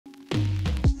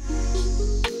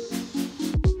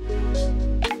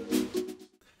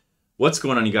What's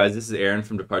going on, you guys? This is Aaron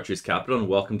from Departures Capital and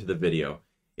welcome to the video.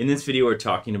 In this video, we're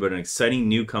talking about an exciting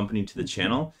new company to the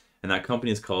channel, and that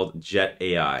company is called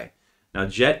JTAI. Now,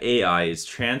 JTAI is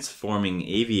transforming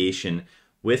aviation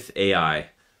with AI. A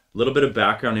little bit of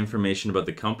background information about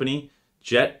the company.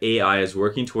 JTAI is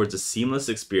working towards a seamless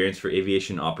experience for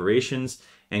aviation operations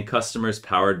and customers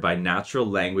powered by natural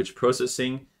language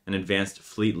processing and advanced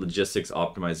fleet logistics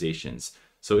optimizations.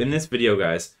 So in this video,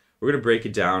 guys, we're going to break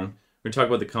it down. We're going to talk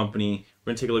about the company, we're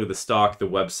going to take a look at the stock, the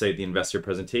website, the investor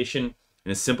presentation,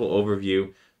 and a simple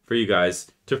overview for you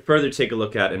guys to further take a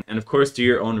look at and of course do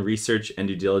your own research and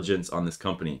due diligence on this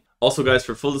company. Also guys,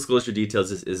 for full disclosure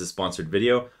details, this is a sponsored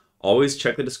video. Always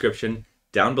check the description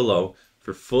down below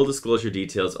for full disclosure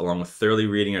details along with thoroughly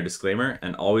reading our disclaimer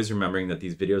and always remembering that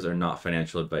these videos are not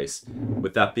financial advice.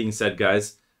 With that being said,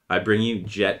 guys, I bring you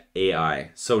JTAI.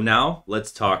 So now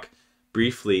let's talk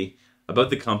briefly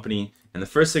about the company. And the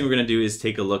first thing we're going to do is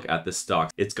take a look at the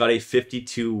stock. It's got a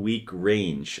 52-week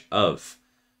range of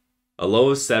a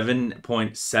low of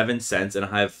 7.7 cents and a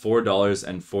high of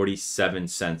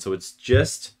 $4.47. So it's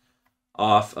just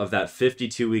off of that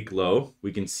 52-week low.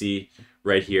 We can see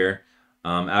right here,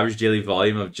 average daily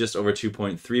volume of just over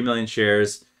 2.3 million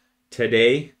shares.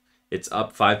 Today, it's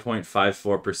up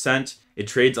 5.54%. It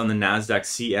trades on the Nasdaq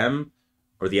CM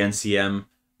or the NCM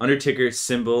under ticker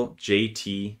symbol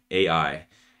JTAI.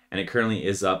 And it currently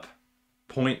is up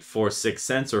 0.46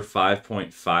 cents or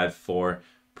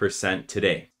 5.54%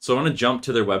 today. So I want to jump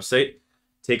to their website,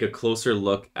 take a closer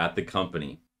look at the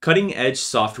company. Cutting edge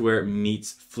software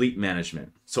meets fleet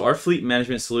management. So our fleet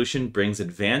management solution brings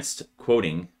advanced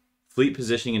quoting, fleet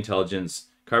positioning intelligence,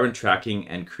 carbon tracking,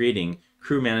 and creating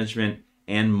crew management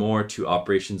and more to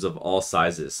operations of all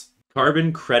sizes.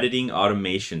 Carbon crediting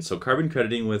automation. So carbon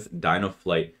crediting with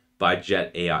DynoFlight by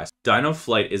JTAI.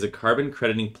 DynoFlight is a carbon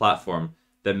crediting platform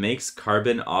that makes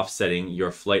carbon offsetting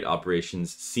your flight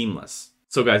operations seamless.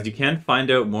 So guys, you can find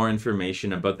out more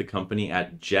information about the company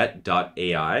at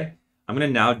jet.ai. I'm going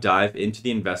to now dive into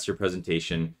the investor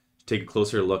presentation to take a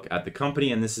closer look at the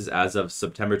company, and this is as of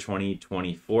September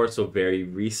 2024, so very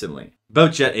recently. About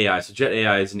JTAI. So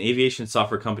JTAI is an aviation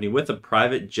software company with a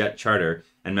private jet charter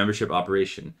and membership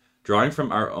operation. Drawing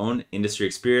from our own industry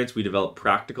experience, we develop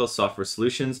practical software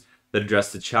solutions that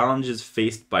address the challenges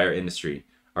faced by our industry.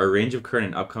 Our range of current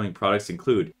and upcoming products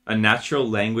include a natural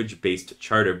language-based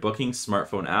charter booking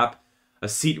smartphone app, a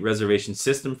seat reservation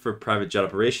system for private jet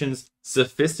operations,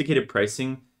 sophisticated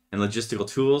pricing and logistical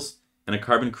tools, and a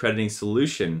carbon crediting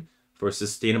solution for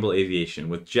sustainable aviation.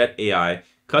 With JTAI,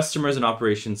 customers and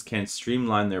operations can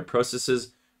streamline their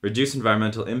processes, reduce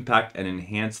environmental impact, and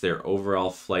enhance their overall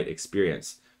flight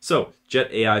experience. So,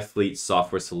 JTAI Fleet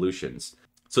Software Solutions.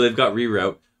 So they've got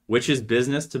Reroute, which is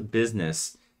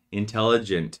business-to-business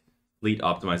intelligent fleet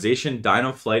optimization,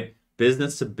 DynoFlight,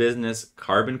 business-to-business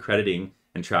carbon crediting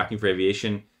and tracking for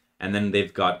aviation, and then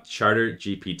they've got Charter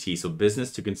GPT, so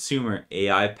business-to-consumer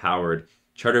AI-powered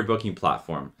charter booking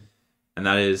platform, and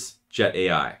that is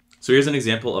JTAI. So here's an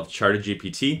example of Charter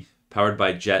GPT powered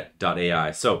by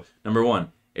Jet.ai. So number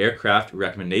 1, aircraft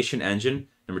recommendation engine.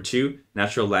 Number 2,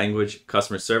 natural language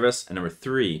customer service. And number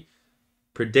 3,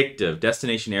 predictive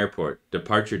destination airport,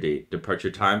 departure date,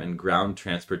 departure time, and ground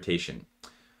transportation.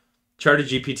 Charter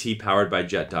GPT powered by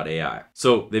Jet.ai.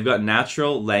 So they've got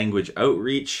natural language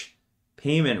outreach,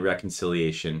 payment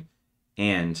reconciliation,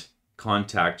 and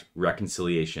contact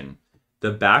reconciliation.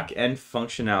 The back-end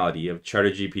functionality of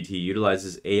Charter GPT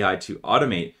utilizes AI to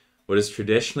automate what is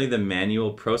traditionally the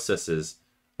manual processes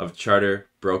of charter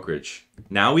brokerage.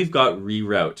 Now we've got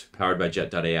Reroute powered by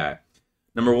Jet.ai.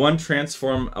 Number 1,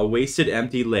 transform a wasted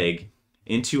empty leg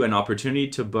into an opportunity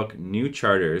to book new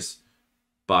charters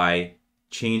by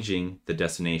changing the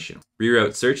destination.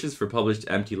 Reroute searches for published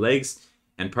empty legs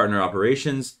and partner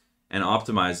operations and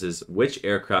optimizes which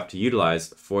aircraft to utilize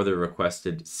for the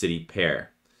requested city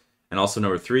pair. And also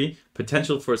number 3,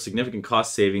 potential for significant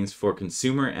cost savings for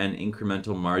consumer and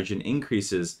incremental margin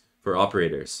increases for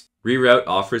operators. Reroute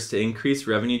offers to increase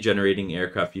revenue generating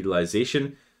aircraft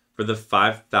utilization for the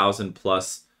 5,000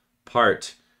 plus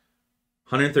part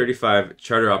 135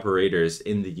 charter operators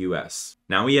in the US.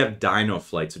 Now we have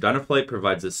DynoFlight. So DynoFlight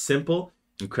provides a simple,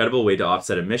 incredible way to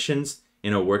offset emissions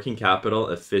in a working capital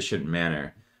efficient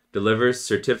manner, delivers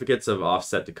certificates of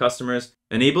offset to customers,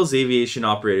 enables aviation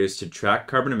operators to track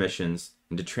carbon emissions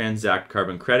and to transact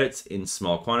carbon credits in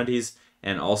small quantities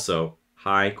and also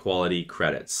high quality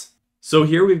credits. So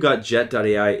here we've got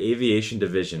Jet.ai Aviation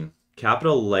Division,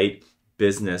 capital light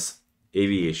business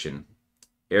aviation,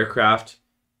 aircraft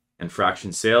and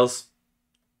fraction sales,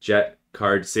 jet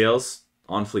card sales,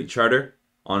 on-fleet charter,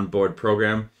 on-board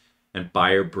program, and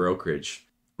buyer brokerage.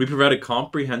 We provide a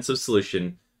comprehensive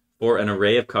solution for an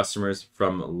array of customers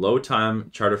from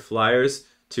low-time charter flyers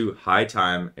to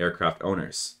high-time aircraft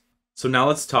owners. So now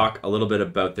let's talk a little bit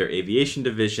about their aviation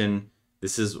division.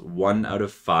 This is 1 out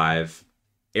of 5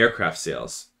 aircraft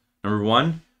sales. Number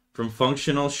 1, from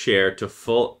functional share to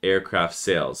full aircraft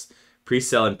sales.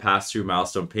 Pre-sale and pass-through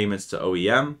milestone payments to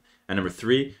OEM. And number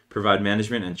 3, provide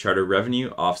management and charter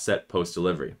revenue offset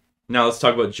post-delivery. Now let's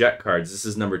talk about jet cards. This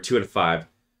is number 2 out of 5.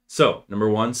 So, number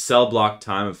 1, sell block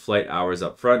time of flight hours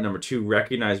up front. Number 2,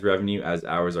 recognize revenue as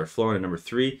hours are flown. And number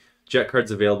 3, jet cards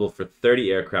available for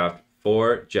 30 aircraft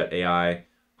for JTAI,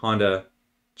 Honda,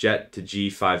 Jet to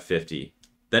G550.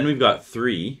 Then we've got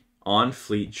 3,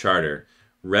 on-fleet charter.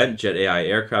 Rent JTAI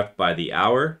aircraft by the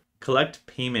hour, collect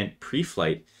payment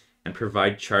pre-flight, and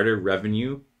provide charter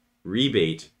revenue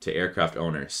rebate to aircraft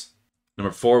owners.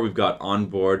 Number 4, we've got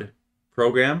onboard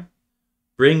program.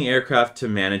 Bring aircraft to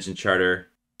manage and charter.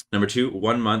 Number 2,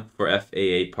 1 month for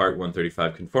FAA Part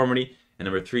 135 conformity. And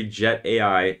number 3,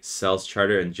 JTAI sells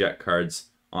charter and jet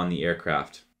cards on the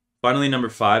aircraft. Finally, number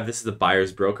 5, this is the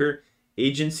buyer's broker.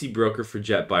 Agency broker for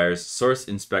jet buyers, source,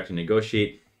 inspect, and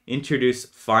negotiate, introduce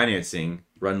financing,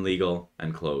 run legal,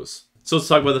 and close. So let's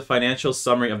talk about the financial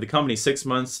summary of the company. 6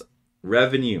 months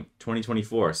revenue,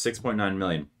 2024, 6.9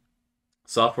 million.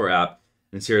 Software app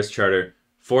and Cirrus Charter,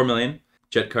 4 million.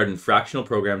 Jet card and fractional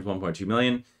programs, 1.2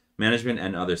 million. Management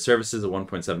and other services,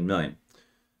 1.7 million.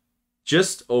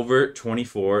 Just over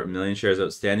 24 million shares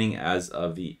outstanding as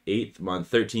of the 8th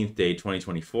month, 13th day,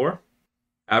 2024.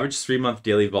 Average 3-month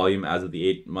daily volume as of the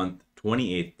 8th month,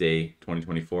 28th day,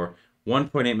 2024.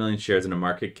 1.8 million shares in a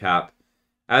market cap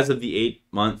as of the 8th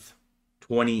month,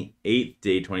 28th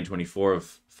day, 2024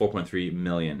 of $4.3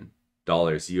 million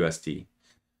USD.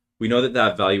 We know that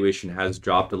that valuation has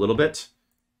dropped a little bit,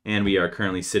 and we are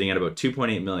currently sitting at about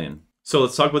 2.8 million. So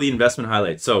let's talk about the investment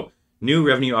highlights. So new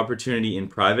revenue opportunity in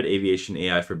private aviation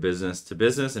AI for business to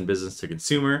business and business to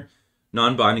consumer.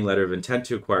 Non-binding letter of intent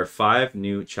to acquire 5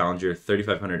 new Challenger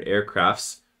 3500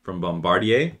 aircrafts from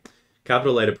Bombardier.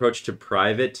 Capital light approach to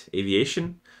private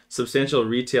aviation. Substantial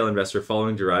retail investor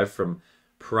following derived from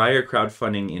prior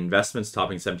crowdfunding investments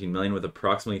topping 17 million with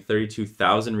approximately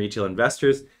 32,000 retail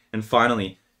investors. And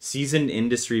finally, seasoned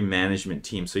industry management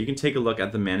team. So you can take a look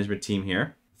at the management team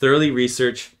here. Thoroughly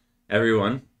research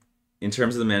everyone in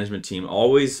terms of the management team.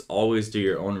 Always do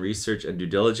your own research and due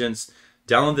diligence.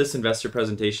 Download this investor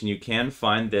presentation. You can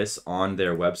find this on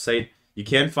their website.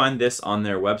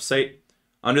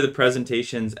 Under the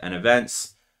presentations and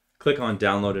events. Click on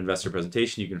download investor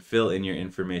presentation. You can fill in your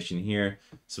information here.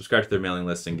 Subscribe to their mailing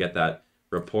list and get that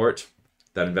report,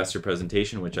 that investor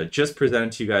presentation, which I just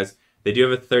presented to you guys. They do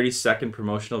have a 30-second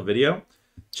promotional video.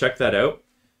 Check that out.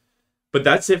 But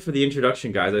that's it for the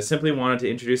introduction, guys. I simply wanted to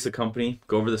introduce the company,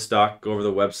 go over the stock, go over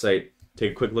the website,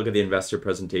 take a quick look at the investor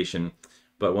presentation.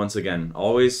 But once again,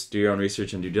 always do your own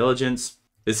research and due diligence.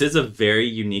 This is a very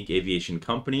unique aviation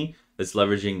company that's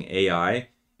leveraging AI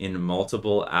in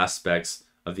multiple aspects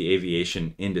of the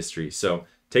aviation industry. So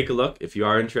take a look if you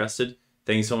are interested.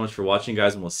 Thank you so much for watching,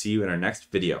 guys, and we'll see you in our next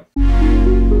video.